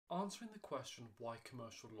Answering the question, why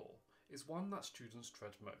commercial law, is one that students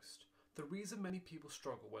dread most. The reason many people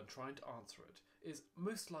struggle when trying to answer it is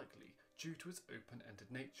most likely due to its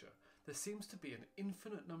open-ended nature. There seems to be an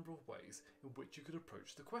infinite number of ways in which you could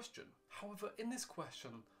approach the question. However, in this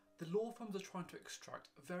question, the law firms are trying to extract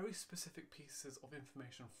very specific pieces of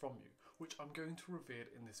information from you, which I'm going to reveal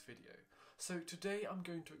in this video. So today I'm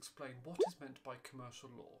going to explain what is meant by commercial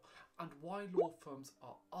law and why law firms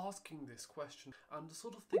are asking this question and the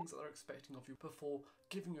sort of things that they're expecting of you before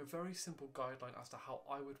giving you a very simple guideline as to how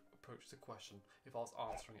I would approach the question if I was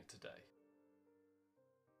answering it today.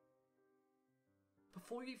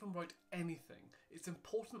 Before you even write anything, it's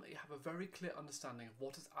important that you have a very clear understanding of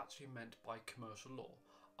what is actually meant by commercial law.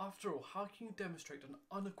 After all, how can you demonstrate an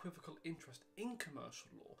unequivocal interest in commercial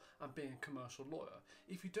law and being a commercial lawyer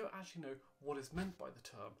if you don't actually know what is meant by the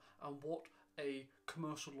term and what a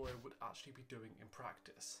commercial lawyer would actually be doing in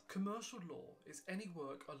practice? Commercial law is any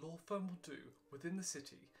work a law firm will do within the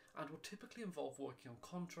city and will typically involve working on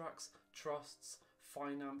contracts, trusts,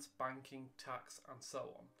 finance, banking, tax, and so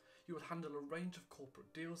on. You would handle a range of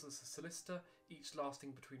corporate deals as a solicitor, each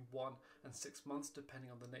lasting between 1 and 6 months depending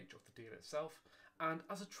on the nature of the deal itself. And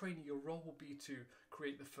as a trainee, your role will be to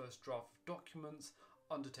create the first draft of documents,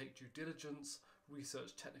 undertake due diligence,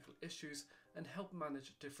 research technical issues, and help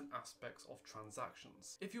manage different aspects of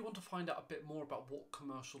transactions. If you want to find out a bit more about what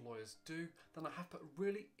commercial lawyers do, then I have put a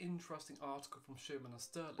really interesting article from Sherman and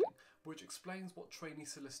Sterling which explains what trainee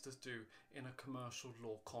solicitors do in a commercial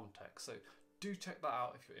law context. So do check that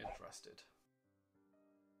out if you're interested.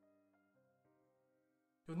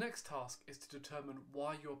 Your next task is to determine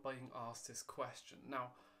why you're being asked this question.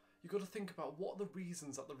 Now, you've got to think about what are the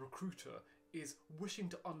reasons that the recruiter is wishing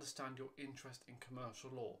to understand your interest in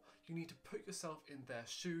commercial law. You need to put yourself in their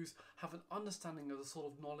shoes, have an understanding of the sort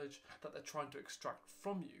of knowledge that they're trying to extract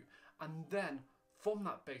from you, and then from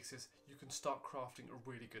that basis, you can start crafting a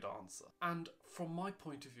really good answer. And from my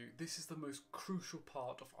point of view, this is the most crucial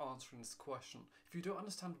part of answering this question. If you don't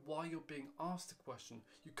understand why you're being asked the question,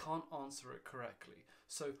 you can't answer it correctly.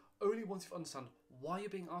 So only once you understand why you're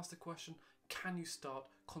being asked the question, can you start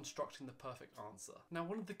constructing the perfect answer. Now,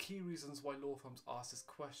 one of the key reasons why law firms ask this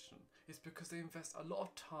question is because they invest a lot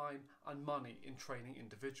of time and money in training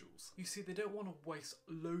individuals. You see, they don't want to waste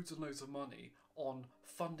loads and loads of money on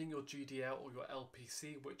funding your GDL or your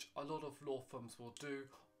LPC, which a lot of law firms will do,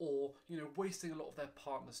 or wasting a lot of their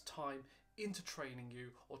partners' time into training you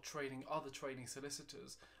or training other training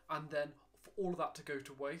solicitors, and then for all of that to go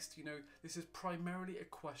to waste. This is primarily a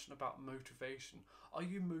question about motivation. Are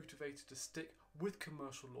you motivated to stick with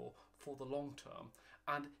commercial law for the long term?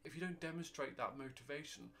 And if you don't demonstrate that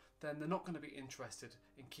motivation, then they're not going to be interested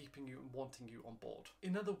in keeping you and wanting you on board.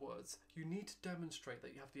 In other words, you need to demonstrate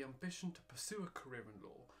that you have the ambition to pursue a career in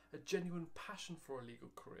law, a genuine passion for a legal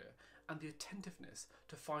career, and the attentiveness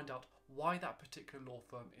to find out why that particular law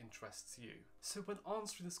firm interests you. So when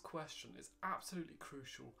answering this question, it's absolutely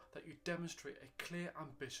crucial that you demonstrate a clear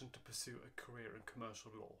ambition to pursue a career in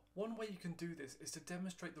commercial law. One way you can do this is to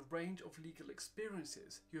demonstrate the range of legal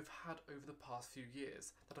experiences you have had over the past few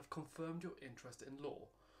years that have confirmed your interest in law.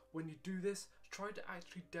 When you do this, try to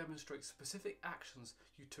actually demonstrate specific actions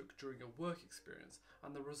you took during your work experience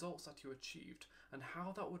and the results that you achieved and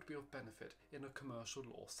how that would be of benefit in a commercial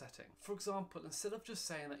law setting. For example, instead of just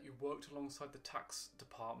saying that you worked alongside the tax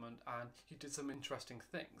department and you did some interesting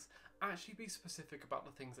things, actually be specific about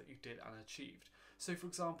the things that you did and achieved. So for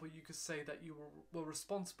example, you could say that you were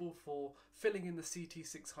responsible for filling in the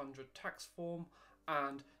CT600 tax form,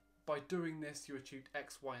 and by doing this, you achieved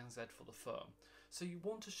X, Y, and Z for the firm. So you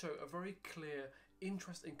want to show a very clear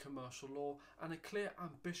interest in commercial law and a clear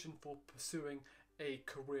ambition for pursuing a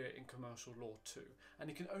career in commercial law too. And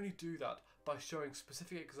you can only do that by showing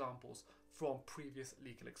specific examples from previous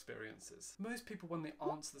legal experiences. Most people, when they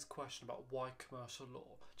answer this question about why commercial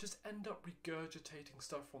law, just end up regurgitating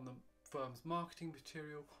stuff from the firm's marketing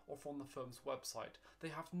material or from the firm's website. They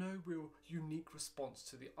have no real unique response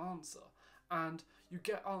to the answer, and you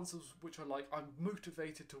get answers which are like, I'm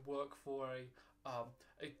motivated to work for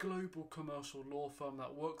a global commercial law firm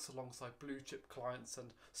that works alongside blue chip clients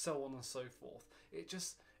and so on and so forth. It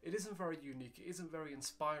isn't very unique, it isn't very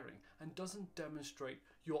inspiring, and doesn't demonstrate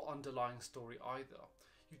your underlying story either.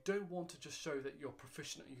 You don't want to just show that you're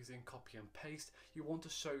proficient at using copy and paste. You want to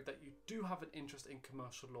show that you do have an interest in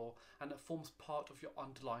commercial law and it forms part of your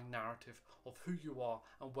underlying narrative of who you are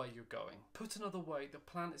and where you're going. Put another way, the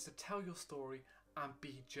plan is to tell your story and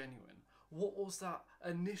be genuine. What was that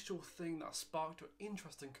initial thing that sparked your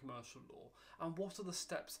interest in commercial law? And what are the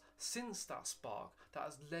steps since that spark that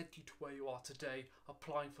has led you to where you are today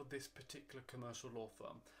applying for this particular commercial law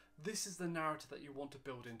firm? This is the narrative that you want to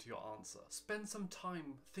build into your answer. Spend some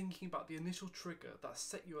time thinking about the initial trigger that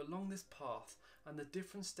set you along this path and the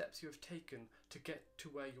different steps you have taken to get to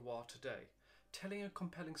where you are today. Telling a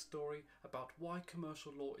compelling story about why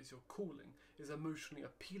commercial law is your calling is emotionally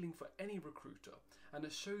appealing for any recruiter, and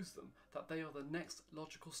it shows them that they are the next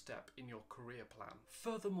logical step in your career plan.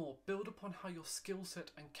 Furthermore, build upon how your skill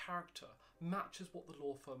set and character matches what the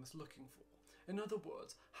law firm is looking for. In other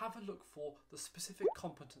words, have a look for the specific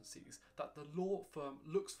competencies that the law firm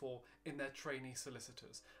looks for in their trainee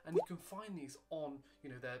solicitors, and you can find these on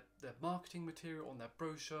their marketing material, on their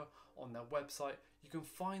brochure, on their website. You can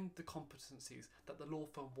find the competencies that the law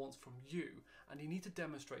firm wants from you, and you need to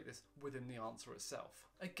demonstrate this within the answer itself.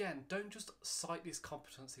 Again, don't just cite these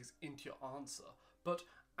competencies into your answer, but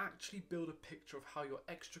actually build a picture of how your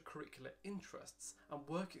extracurricular interests and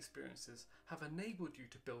work experiences have enabled you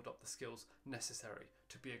to build up the skills necessary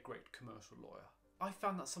to be a great commercial lawyer. I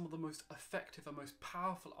found that some of the most effective and most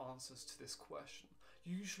powerful answers to this question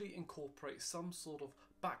usually incorporate some sort of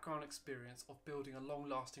background experience of building a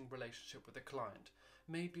long-lasting relationship with a client.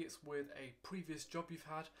 Maybe it's with a previous job you've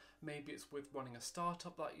had, maybe it's with running a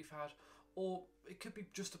startup that you've had, or it could be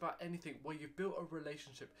just about anything where you've built a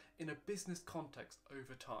relationship in a business context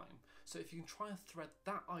over time. So if you can try and thread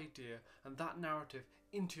that idea and that narrative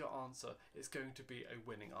into your answer, it's going to be a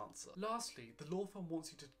winning answer. Lastly, the law firm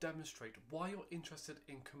wants you to demonstrate why you're interested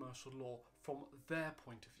in commercial law from their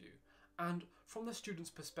point of view. And from the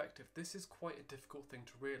student's perspective, this is quite a difficult thing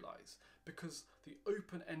to realise, because the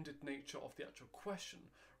open-ended nature of the actual question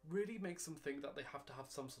really makes them think that they have to have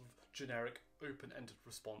some sort of generic open-ended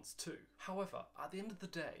response too. However, at the end of the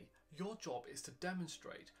day, your job is to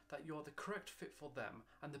demonstrate that you are the correct fit for them,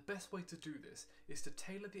 and the best way to do this is to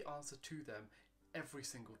tailor the answer to them every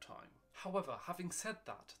single time. However, having said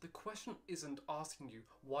that, the question isn't asking you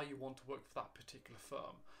why you want to work for that particular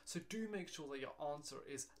firm, so do make sure that your answer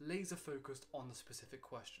is laser focused on the specific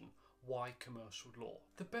question: why commercial law?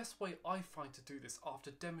 The best way I find to do this,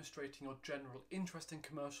 after demonstrating your general interest in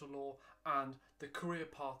commercial law and the career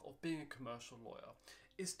path of being a commercial lawyer,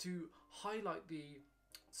 is to highlight the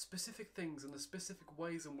specific things and the specific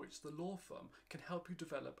ways in which the law firm can help you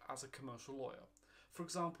develop as a commercial lawyer. For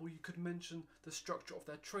example, you could mention the structure of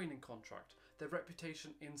their training contract, their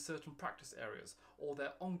reputation in certain practice areas, or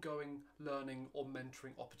their ongoing learning or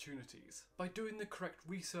mentoring opportunities. By doing the correct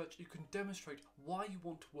research, you can demonstrate why you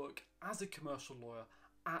want to work as a commercial lawyer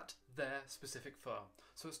at their specific firm.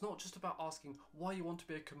 So it's not just about asking why you want to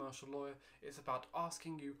be a commercial lawyer, it's about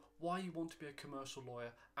asking you why you want to be a commercial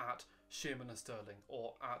lawyer at Shearman & Sterling,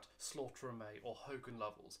 or at Slaughter & May, or Hogan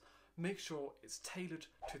Lovells. Make sure it's tailored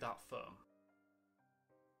to that firm.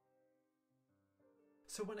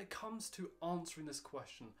 So when it comes to answering this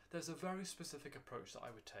question, there's a very specific approach that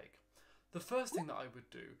I would take. The first thing that I would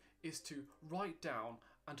do is to write down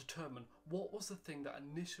and determine what was the thing that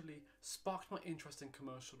initially sparked my interest in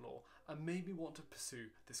commercial law and made me want to pursue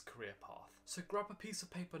this career path. So grab a piece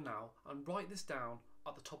of paper now and write this down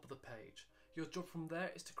at the top of the page. Your job from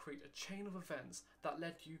there is to create a chain of events that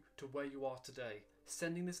led you to where you are today,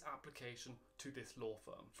 sending this application to this law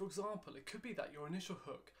firm. For example, it could be that your initial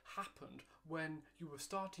hook happened when you were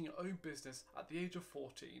starting your own business at the age of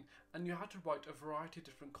 14 and you had to write a variety of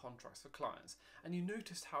different contracts for clients, and you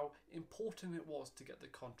noticed how important it was to get the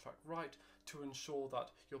contract right to ensure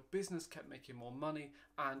that your business kept making more money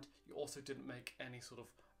and you also didn't make any sort of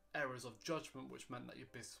errors of judgment which meant that your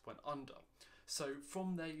business went under. So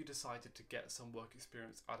from there you decided to get some work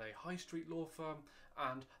experience at a high street law firm,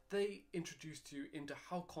 and they introduced you into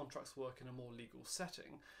how contracts work in a more legal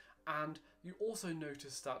setting. And you also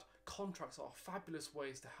noticed that contracts are fabulous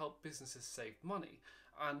ways to help businesses save money.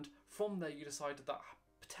 And from there you decided that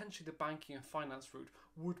potentially the banking and finance route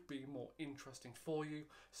would be more interesting for you,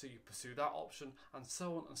 so you pursue that option, and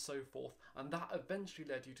so on and so forth. And that eventually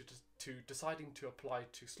led you to deciding to apply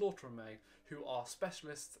to Slaughter & May, who are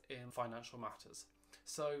specialists in financial matters.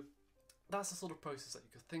 So that's the sort of process that you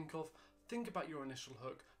could think of. Think about your initial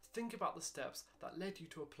hook, think about the steps that led you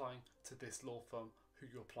to applying to this law firm who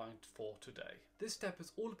you're applying for today. This step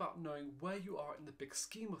is all about knowing where you are in the big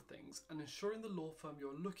scheme of things and ensuring the law firm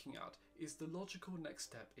you're looking at is the logical next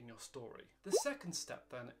step in your story. The second step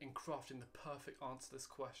then in crafting the perfect answer to this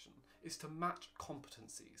question is to match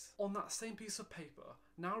competencies. On that same piece of paper,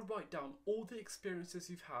 now write down all the experiences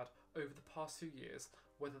you've had over the past few years,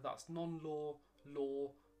 whether that's non-law,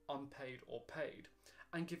 law, unpaid or paid,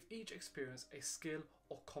 and give each experience a skill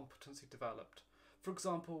or competency developed. For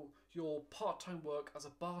example, your part-time work as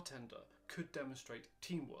a bartender could demonstrate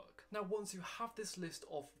teamwork. Now, once you have this list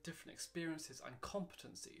of different experiences and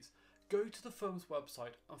competencies, go to the firm's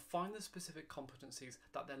website and find the specific competencies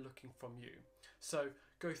that they're looking from you. So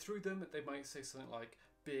go through them. They might say something like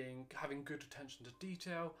having good attention to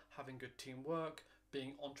detail, having good teamwork,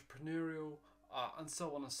 being entrepreneurial, and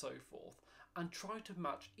so on and so forth. And try to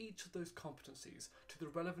match each of those competencies to the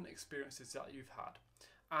relevant experiences that you've had.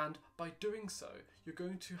 And by doing so, you're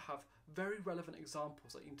going to have very relevant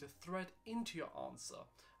examples that you need to thread into your answer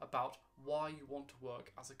about why you want to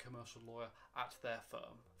work as a commercial lawyer at their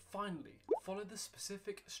firm. Finally, follow the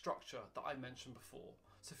specific structure that I mentioned before.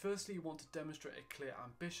 So firstly, you want to demonstrate a clear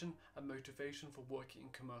ambition and motivation for working in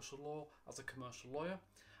commercial law as a commercial lawyer.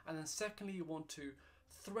 And then secondly, you want to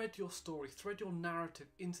thread your story, thread your narrative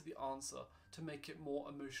into the answer to make it more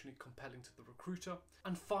emotionally compelling to the recruiter.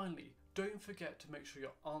 And finally, don't forget to make sure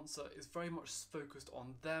your answer is very much focused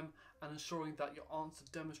on them and ensuring that your answer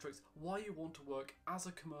demonstrates why you want to work as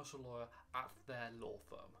a commercial lawyer at their law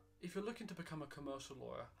firm. If you're looking to become a commercial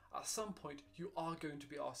lawyer, at some point you are going to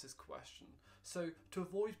be asked this question. So to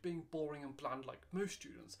avoid being boring and bland like most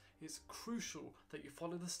students, it's crucial that you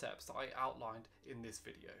follow the steps that I outlined in this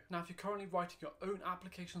video. Now, if you're currently writing your own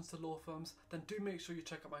applications to law firms, then do make sure you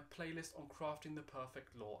check out my playlist on crafting the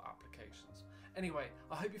perfect law applications. Anyway,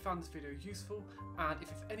 I hope you found this video useful, and if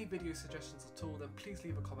you have any video suggestions at all, then please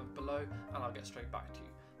leave a comment below and I'll get straight back to you.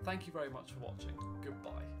 Thank you very much for watching.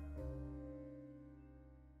 Goodbye.